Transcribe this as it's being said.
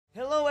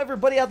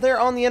everybody out there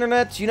on the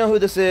internet, you know who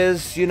this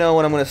is, you know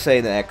what I'm going to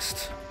say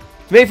next.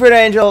 It's me,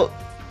 FearedDemon.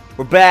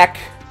 We're back.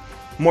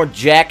 More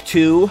Jak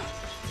II.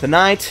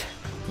 Tonight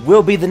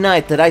will be the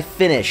night that I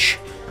finish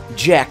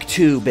Jak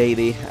II,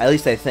 baby. At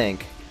least I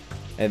think.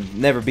 I've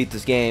never beat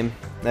this game.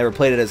 Never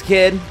played it as a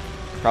kid.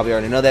 Probably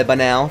already know that by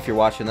now if you're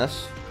watching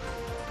this.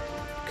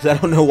 Because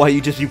I don't know why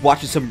you just be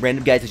watching some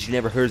random guys that you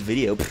never heard's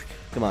video. Pfft,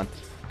 come on.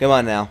 Come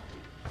on now.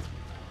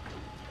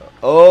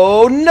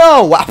 Oh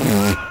no!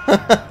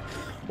 Wow.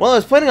 Well, I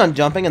was planning on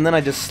jumping and then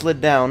I just slid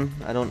down.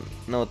 I don't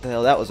know what the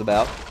hell that was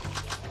about.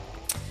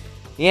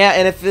 Yeah,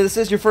 and if this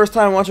is your first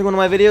time watching one of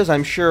my videos,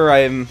 I'm sure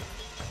I've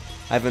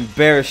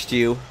embarrassed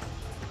you.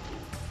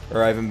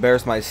 Or I've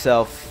embarrassed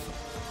myself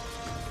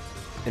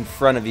in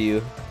front of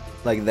you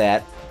like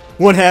that.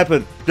 What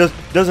happened?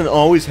 Doesn't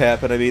always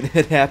happen. I mean,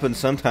 it happens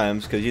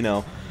sometimes because, you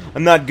know,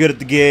 I'm not good at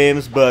the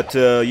games, but,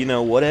 you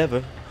know,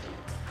 whatever.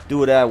 Do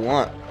what I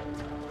want.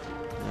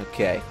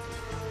 Okay.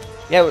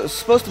 Yeah, it was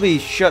supposed to be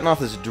shutting off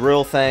this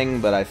drill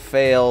thing, but I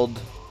failed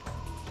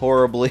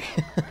horribly.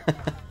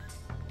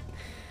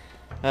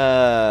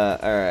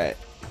 Alright.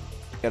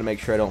 Gotta make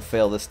sure I don't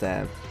fail this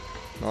time.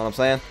 Know what I'm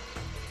saying?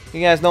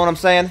 You guys know what I'm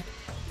saying?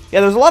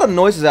 Yeah, there's a lot of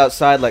noises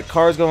outside, like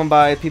cars going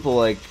by, people,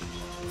 like,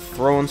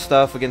 throwing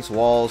stuff against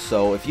walls,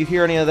 so if you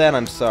hear any of that,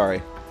 I'm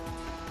sorry.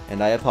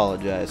 And I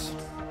apologize.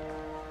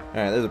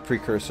 Alright, there's a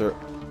precursor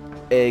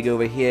egg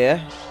over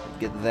here.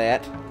 Get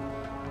that.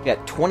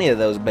 Got 20 of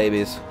those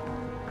babies.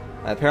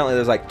 Apparently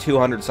there's like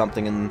 200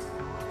 something in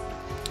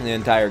the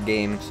entire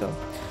game, so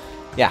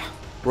yeah.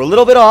 We're a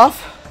little bit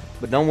off,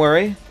 but don't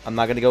worry, I'm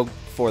not gonna go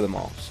for them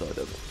all, so it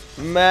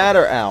doesn't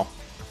matter. Ow.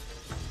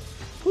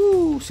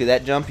 Woo, see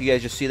that jump? You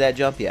guys just see that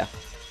jump? Yeah.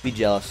 Be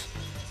jealous.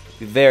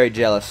 Be very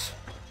jealous.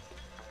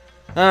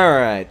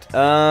 Alright,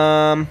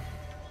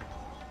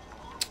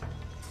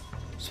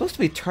 supposed to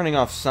be turning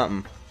off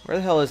something. Where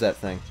the hell is that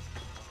thing?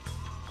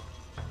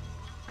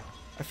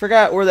 I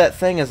forgot where that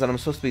thing is that I'm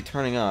supposed to be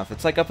turning off.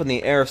 It's like up in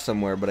the air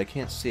somewhere, but I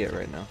can't see it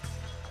right now.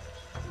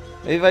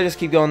 Maybe if I just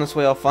keep going this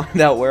way, I'll find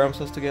out where I'm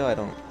supposed to go. I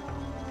don't.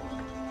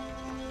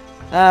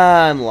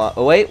 I'm lost.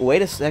 Oh,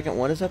 wait a second.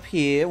 What is up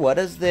here? What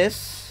is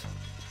this?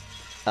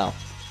 Oh,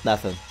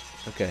 nothing.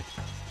 Okay,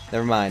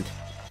 never mind.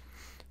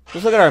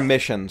 Let's look at our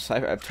missions.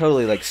 I'm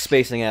totally like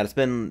spacing out. It's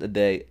been a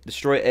day.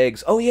 Destroy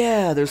eggs. Oh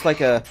yeah, there's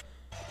like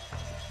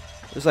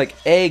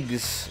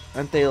eggs.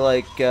 Aren't they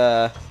like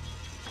they're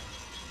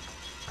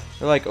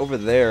like over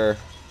there,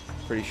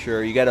 pretty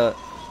sure. You gotta...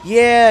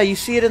 Yeah, you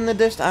see it in the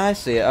distance? I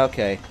see it,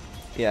 okay.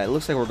 Yeah, it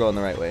looks like we're going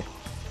the right way.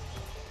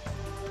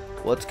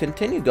 Let's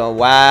continue going.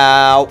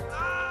 Wow.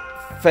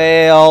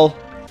 Fail.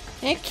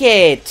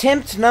 Okay,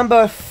 attempt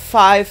number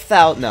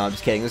 5,000. No, I'm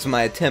just kidding. This is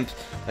my attempt.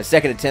 My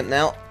second attempt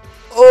now.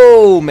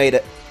 Oh, made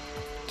it.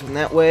 Turn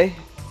that way.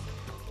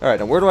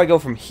 Alright, now where do I go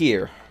from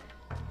here?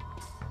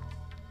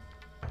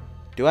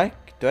 Do I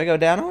go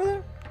down over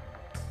there?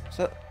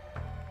 So...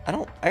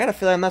 I got a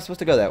feeling I'm not supposed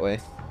to go that way.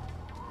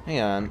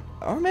 Hang on.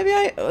 Or maybe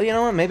you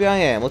know what? Maybe I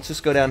am. Let's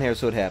just go down here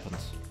so it happens.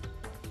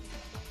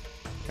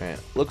 Alright.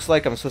 Looks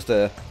like I'm supposed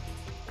to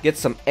get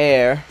some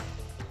air.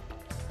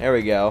 There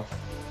we go.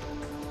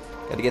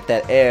 Gotta get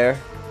that air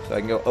so I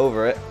can go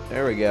over it.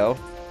 There we go.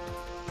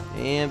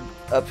 And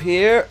up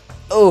here.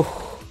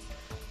 Oh!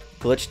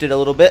 Glitched it a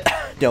little bit.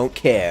 Don't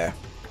care.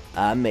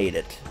 I made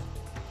it.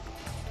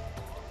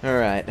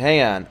 Alright.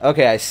 Hang on.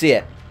 Okay, I see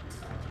it.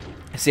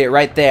 I see it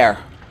right there.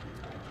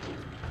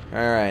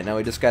 Alright, now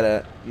we just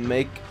gotta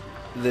make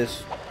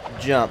this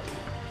jump.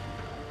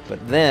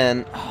 But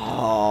then,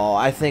 oh,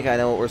 I think I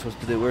know what we're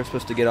supposed to do. We're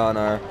supposed to get on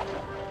our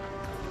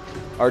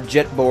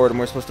jet board and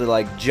we're supposed to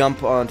like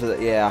jump onto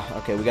the, yeah,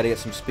 okay, we gotta get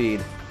some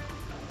speed.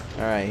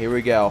 Alright, here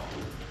we go.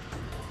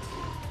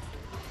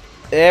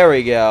 There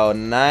we go,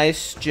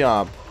 nice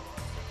jump.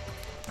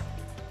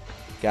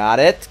 Got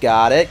it,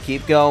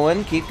 keep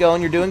going,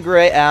 you're doing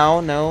great.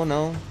 Ow,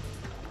 no.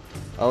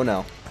 Oh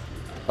no.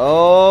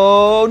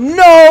 Oh,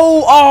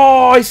 no!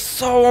 Oh, I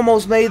so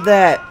almost made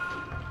that.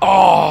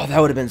 Oh, that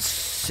would have been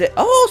sick.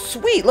 Oh,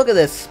 sweet. Look at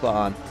this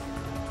spawn.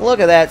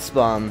 Look at that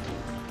spawn.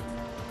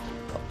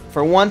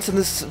 For once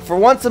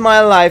in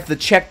my life, the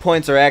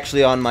checkpoints are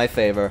actually on my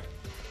favor.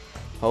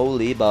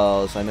 Holy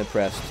balls, I'm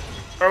impressed.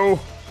 Oh.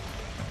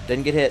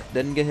 Didn't get hit.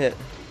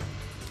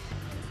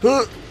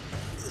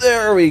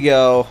 There we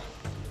go.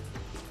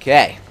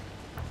 Okay.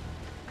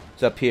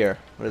 What's up here?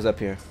 What is up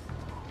here?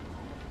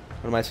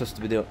 What am I supposed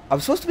to be doing? I'm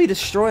supposed to be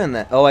destroying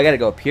that. Oh, I gotta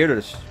go up here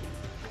to...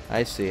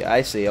 I see,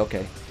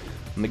 okay.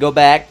 Let me go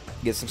back,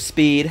 get some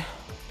speed.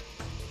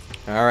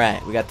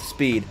 Alright, we got the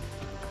speed.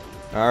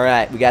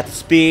 Alright, we got the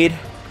speed.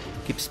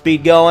 Keep the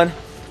speed going.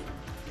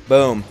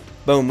 Boom.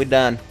 Boom, we're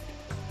done.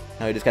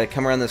 Now we just gotta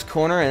come around this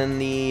corner,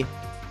 and the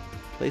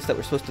place that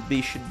we're supposed to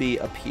be should be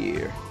up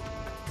here.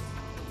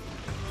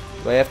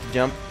 Do I have to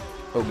jump?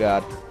 Oh,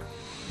 God.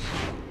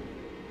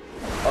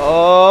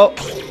 Oh!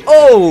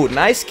 Oh,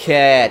 nice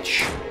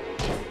catch.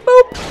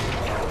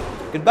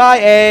 Boop. Goodbye,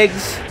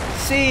 eggs.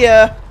 See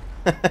ya.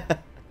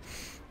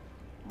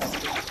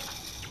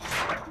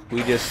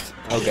 We just...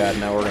 Oh god,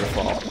 now we're gonna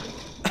fall.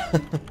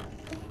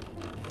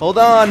 Hold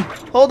on!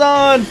 Hold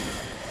on!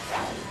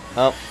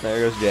 Oh, there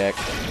goes Jak.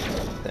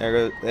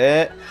 There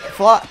goes...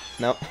 Fly!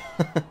 Nope.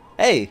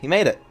 Hey, he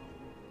made it.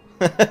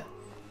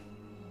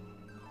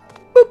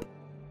 Boop!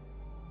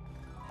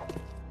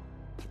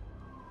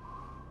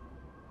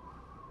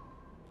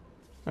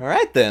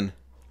 Alright then.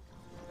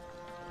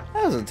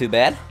 That wasn't too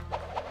bad.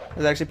 It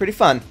was actually pretty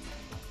fun.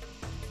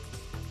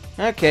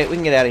 Okay, we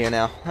can get out of here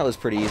now. That was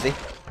pretty easy.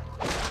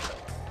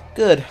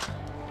 Good.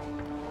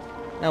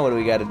 Now what do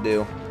we got to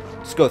do?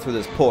 Let's go through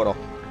this portal.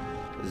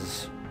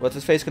 What's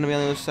his face going to be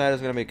on the other side?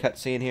 Is there going to be a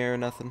cutscene here or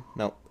nothing?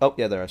 No. Oh,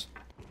 yeah, there is.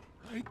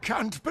 I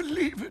can't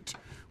believe it.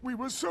 We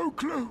were so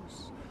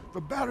close.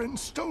 The Baron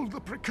stole the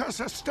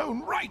Precursor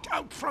Stone right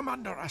out from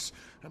under us.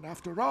 And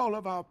after all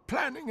of our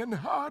planning and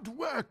hard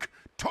work,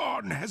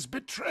 Torn has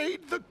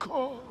betrayed the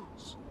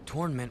cause.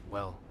 Torn meant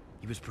well.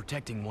 He was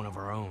protecting one of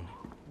our own.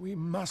 We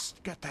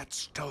must get that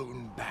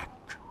stone back.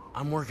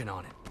 I'm working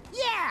on it.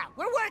 Yeah,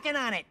 we're working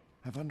on it.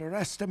 I've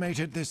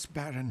underestimated this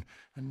Baron,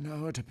 and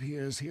now it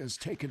appears he has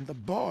taken the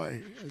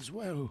boy as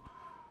well.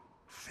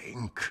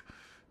 Think,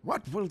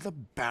 what will the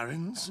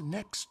Baron's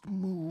next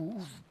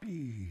move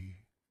be?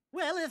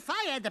 Well, if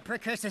I had the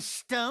Precursor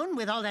Stone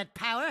with all that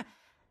power,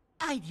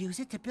 I'd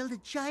use it to build a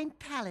giant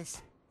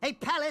palace. A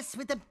palace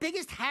with the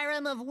biggest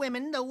harem of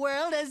women the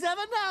world has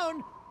ever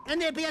known.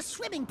 And there'd be a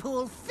swimming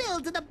pool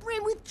filled to the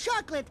brim with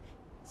chocolate.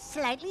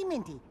 Slightly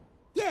minty.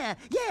 Yeah,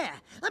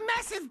 a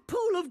massive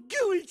pool of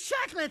gooey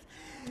chocolate.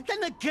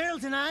 Then the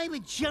girls and I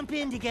would jump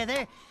in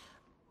together.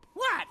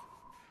 What?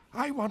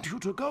 I want you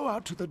to go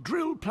out to the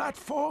drill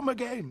platform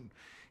again.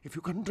 If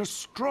you can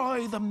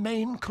destroy the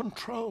main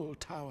control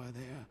tower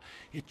there,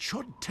 it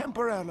should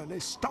temporarily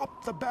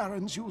stop the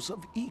Baron's use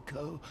of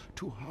eco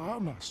to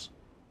harm us.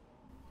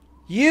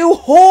 You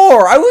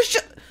whore! I was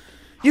just...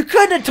 You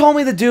couldn't have told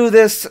me to do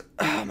this.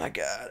 Oh my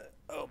god.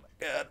 Oh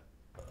my god.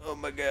 Oh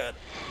my god.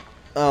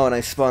 Oh, and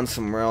I spawned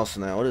somewhere else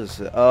now. What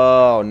is it?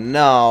 Oh,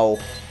 no.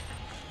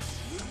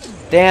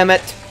 Damn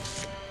it.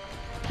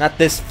 Not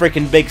this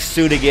freaking big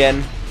suit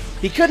again.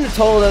 He couldn't have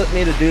told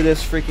me to do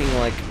this freaking,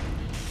 like...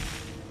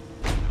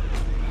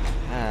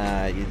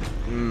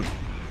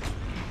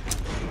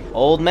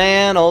 Old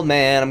man,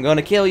 I'm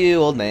gonna kill you,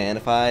 old man,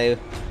 if I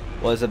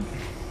was a...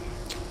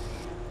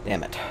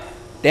 Damn it.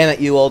 Damn it,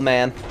 you old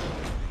man.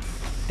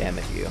 Damn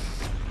it, you.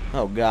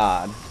 Oh,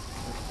 God.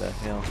 What the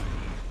hell?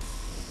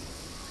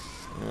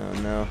 Oh,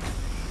 no.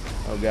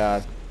 Oh,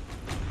 God.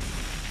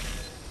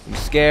 I'm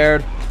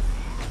scared.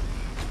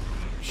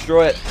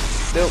 Destroy it.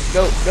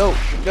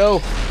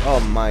 Go. Oh,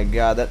 my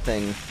God. That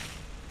thing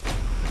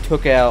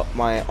took out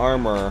my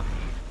armor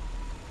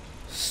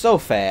so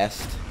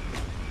fast.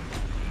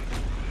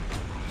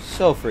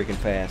 So freaking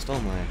fast. Oh,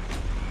 my.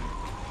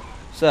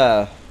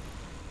 So,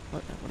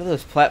 what are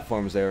those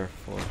platforms there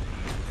for?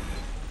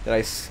 Did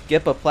I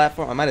skip a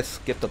platform? I might have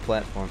skipped a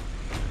platform.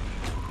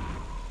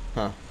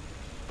 Huh.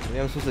 Maybe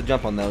I'm supposed to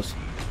jump on those.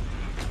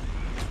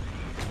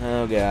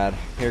 Oh god.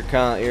 Here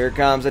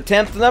comes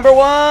attempt number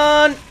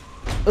 1!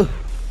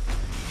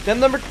 Attempt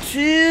number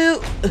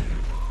 2!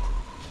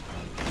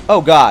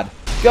 Oh god.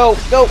 Go!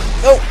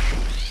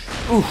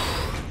 Oof.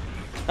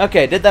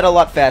 Okay, did that a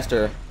lot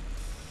faster.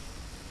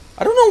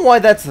 I don't know why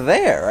that's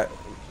there.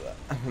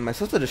 Am I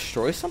supposed to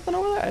destroy something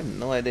over there? I have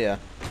no idea.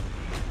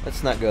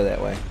 Let's not go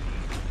that way.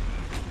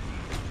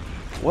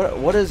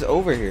 What is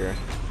over here?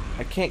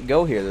 I can't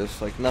go here.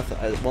 There's like nothing.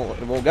 It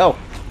won't go. Am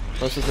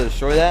I supposed to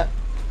destroy that?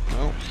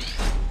 No.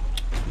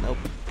 Nope.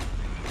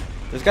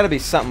 There's got to be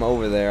something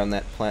over there on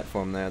that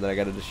platform there that I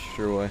got to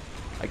destroy.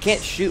 I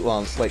can't shoot while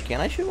I'm... Wait, can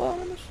I shoot while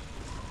I'm in this?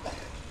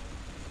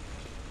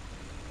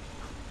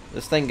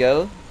 This thing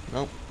go?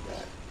 Nope.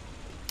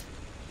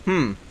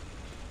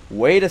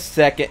 Wait a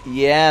second.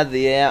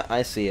 Yeah,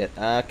 I see it.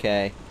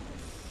 Okay.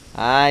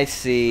 I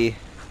see.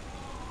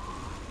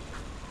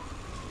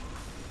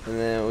 And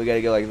then we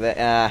gotta go like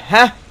that.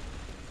 Ha!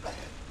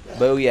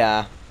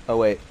 Booyah. Oh,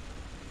 wait.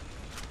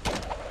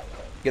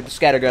 Get the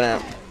scattergun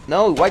out.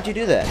 No, why'd you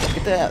do that?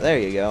 Get that out. There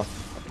you go.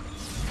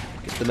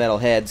 Get the metal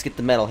heads. Get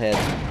the metal heads.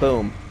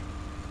 Boom.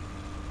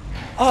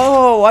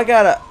 Oh,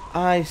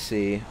 I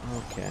see.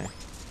 Okay.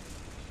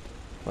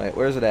 Wait,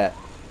 where's it at?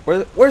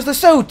 Where's the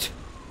suit?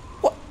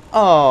 What?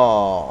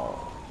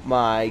 Oh,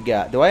 my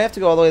God. Do I have to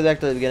go all the way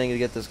back to the beginning to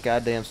get this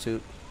goddamn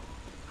suit?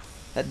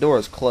 That door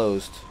is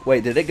closed.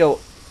 Wait, did it go...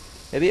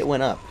 Maybe it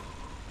went up.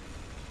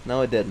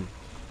 No, it didn't.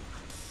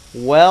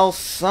 Well,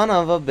 son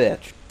of a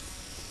bitch.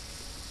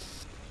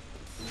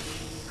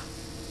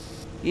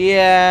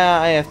 Yeah,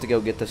 I have to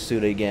go get the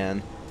suit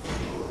again.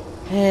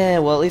 Yeah,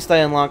 well, at least I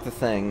unlocked the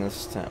thing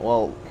this time.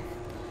 Well,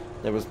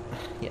 there was...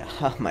 Yeah,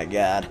 oh my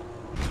god.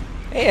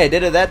 Hey, I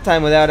did it that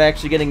time without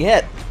actually getting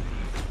hit.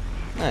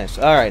 Nice.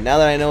 Alright, now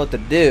that I know what to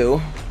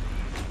do,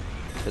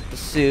 put the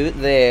suit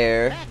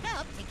there.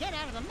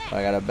 Oh,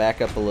 I gotta back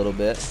up a little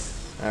bit.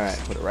 Alright,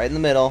 put it right in the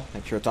middle.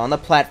 Make sure it's on the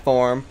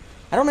platform.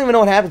 I don't even know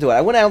what happened to it.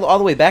 I went all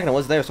the way back and it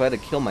wasn't there, so I had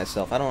to kill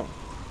myself. I don't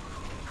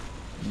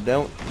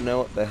know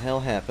what the hell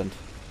happened.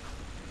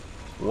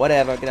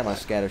 Whatever. Get out my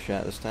scatter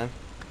shot this time.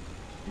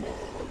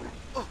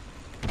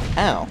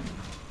 Ow.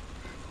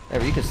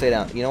 Whatever, you can stay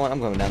down. You know what?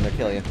 I'm going down there,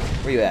 kill you.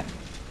 Where you at?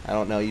 I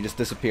don't know. You just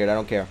disappeared. I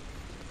don't care.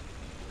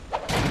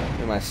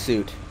 In my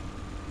suit.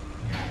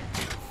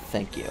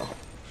 Thank you.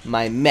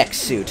 My mech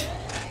suit.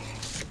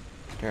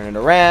 Turn it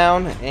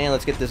around, and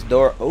let's get this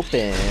door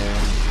open.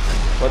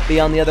 What be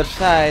on the other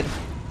side?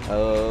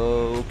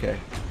 Okay.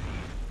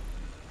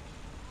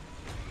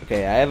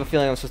 Okay, I have a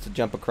feeling I'm supposed to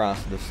jump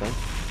across this thing.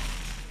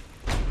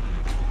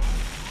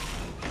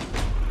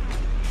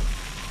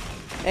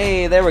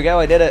 Hey, there we go.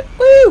 I did it.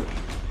 Woo!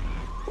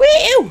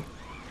 Woo!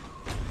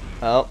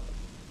 Oh.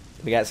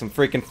 We got some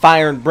freaking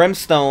fire and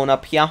brimstone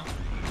up here.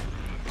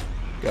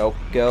 Go,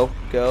 go,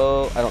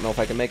 go. I don't know if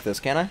I can make this,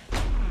 can I?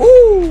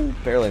 Woo!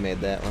 Barely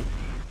made that one.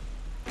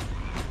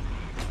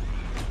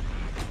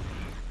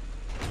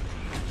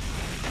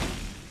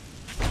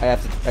 I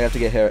have to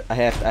get hit. I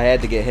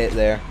had to get hit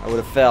there. I would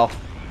have fell.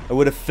 I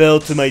would have fell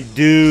to my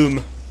doom.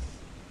 Am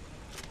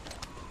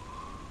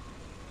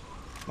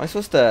I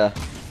supposed to...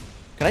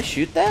 Can I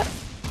shoot that?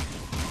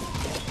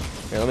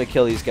 Here, let me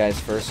kill these guys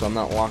first so I'm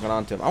not walking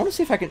onto them. I want to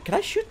see if I can... Can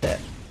I shoot that?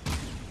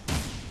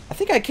 I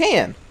think I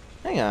can.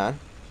 Hang on.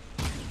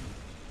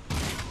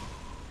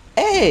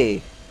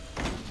 Hey!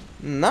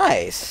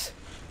 Nice.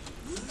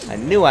 I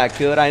knew I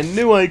could. I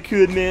knew I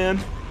could, man.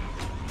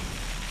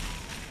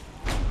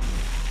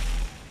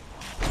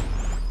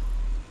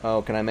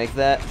 Oh, can I make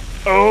that?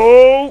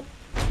 Oh!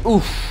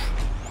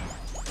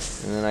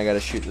 Oof. And then I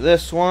gotta shoot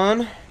this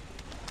one.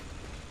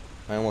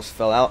 I almost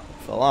fell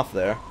off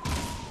there.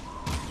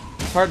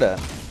 It's hard to...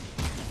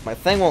 My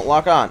thing won't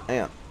lock on.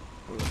 Hang on.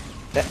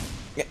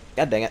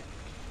 God dang it.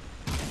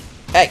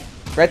 Hey!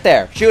 Right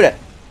there. Shoot it!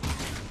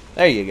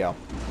 There you go.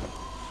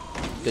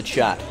 Good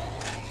shot.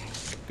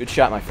 Good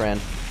shot, my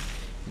friend.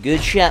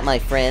 Good shot, my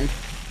friend.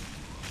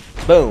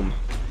 Boom.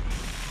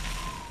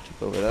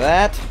 Jump over to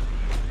that.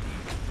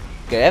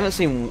 Okay, I haven't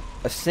seen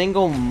a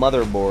single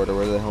motherboard or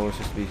where the hell we're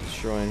supposed to be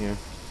destroying here.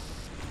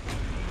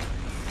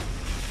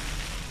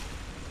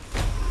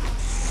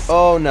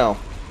 Oh no.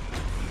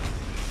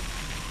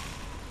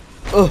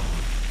 Ugh.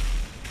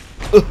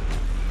 Ugh.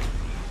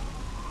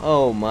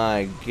 Oh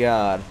my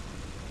god.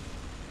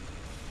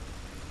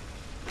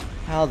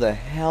 How the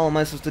hell am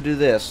I supposed to do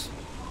this?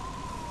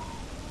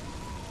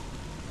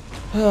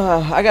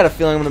 I got a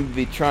feeling I'm going to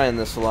be trying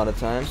this a lot of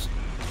times.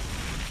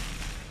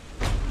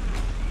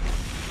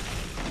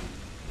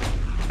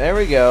 There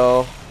we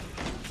go.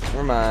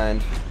 Never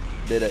mind.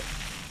 Did it.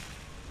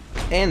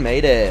 And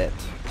made it.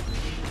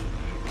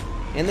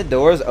 And the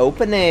door's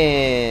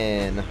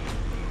opening.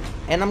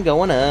 And I'm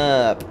going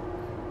up.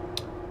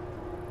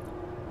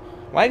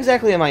 Why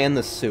exactly am I in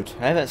this suit?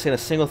 I haven't seen a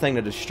single thing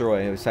to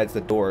destroy besides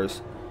the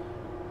doors.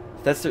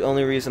 If that's the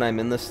only reason I'm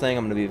in this thing,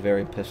 I'm going to be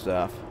very pissed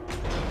off.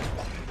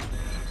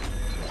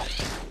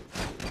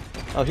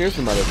 Oh, here's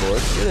the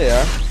motherboards. Here they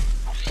are.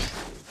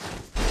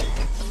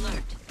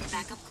 Alert.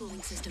 Backup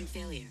cooling system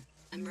failure.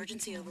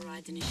 Emergency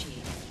overrides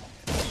initiated.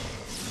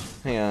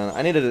 Hang on.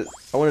 I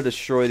want to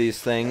destroy these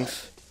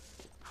things.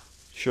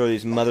 Destroy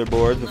these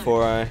motherboards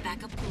before I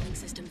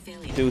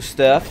do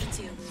stuff.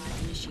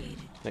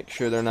 Make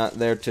sure they're not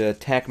there to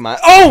attack my...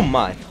 Oh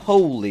my!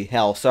 Holy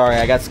hell. Sorry,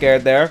 I got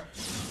scared there.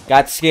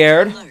 Got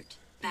scared.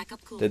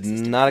 Did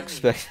not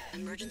expect...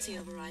 Emergency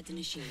overrides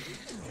initiated.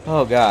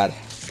 Oh god.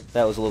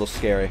 That was a little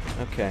scary.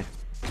 Okay.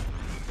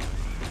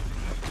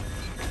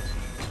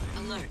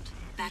 Alert.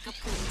 Backup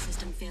cooling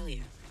system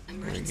failure.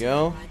 Emergency There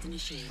we go. overrides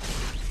initiated.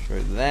 For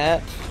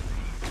that.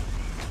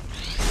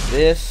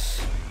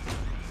 This.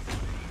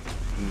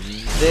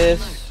 This.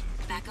 Alert.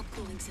 Backup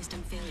cooling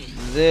system failure.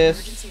 This.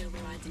 Emergency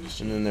overrides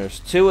initiated. And then there's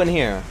two in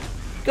here.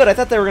 Good, I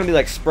thought they were going to be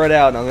like spread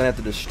out and I was going to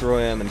have to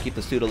destroy them and keep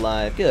the suit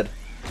alive. Good.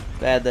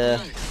 Bad,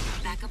 Alert.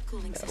 Backup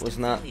cooling that system was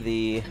not failure.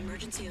 the...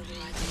 Emergency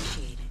overrides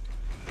initiated.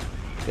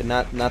 Good,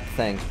 not the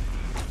thing.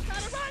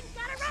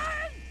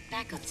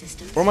 Backup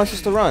system. Where am I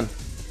supposed to run?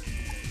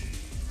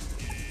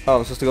 Oh,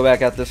 I'm supposed to go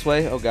back out this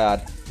way? Oh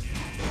god.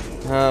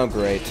 Oh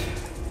great.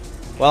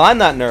 Well, I'm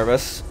not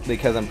nervous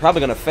because I'm probably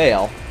going to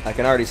fail. I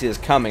can already see this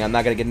coming. I'm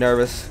not going to get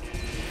nervous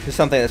for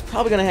something that's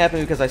probably going to happen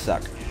because I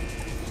suck.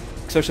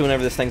 Especially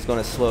whenever this thing's going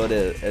as slow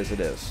as it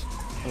is.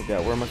 Oh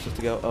god, where am I supposed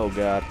to go? Oh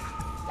god.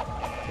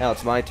 Now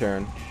it's my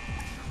turn.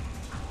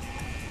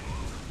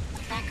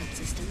 Backup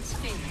systems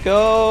failing.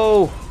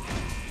 Go!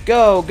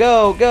 Go,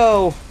 go,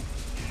 go!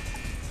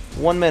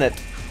 1 minute.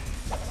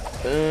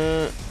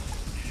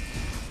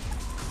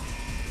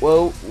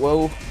 Whoa,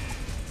 whoa.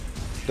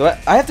 Do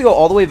I have to go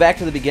all the way back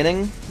to the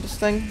beginning of this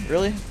thing?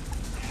 Really?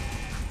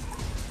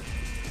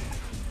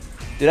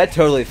 Dude, I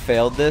totally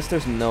failed this.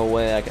 There's no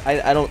way.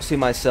 I don't see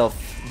myself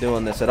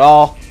doing this at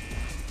all.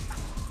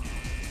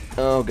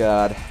 Oh,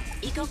 God.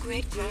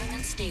 Eco-grid growing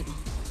unstable.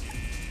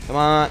 Come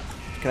on.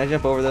 Can I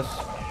jump over this?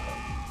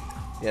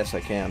 Yes, I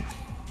can.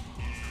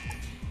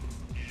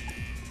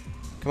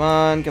 Come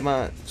on, come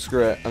on.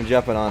 Screw it. I'm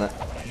jumping on it.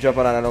 I'm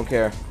jumping on it. I don't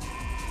care.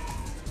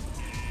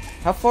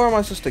 How far am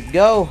I supposed to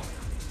go?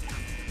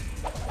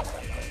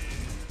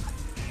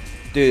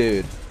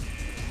 Dude.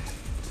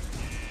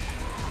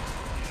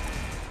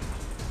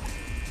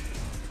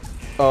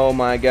 Oh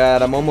my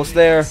god, I'm almost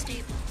there.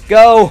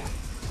 Go!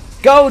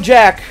 Go,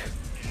 Jak!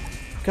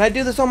 Can I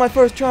do this on my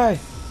first try?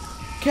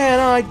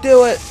 Can I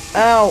do it?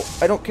 Ow!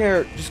 I don't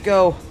care. Just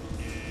go.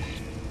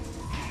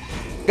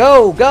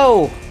 Go!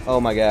 Go!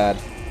 Oh my god.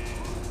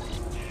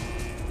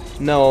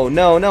 No,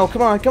 no, no.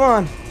 Come on, come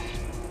on.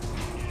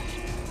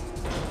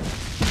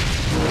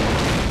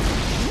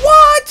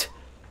 What?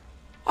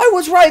 I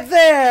was right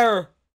there!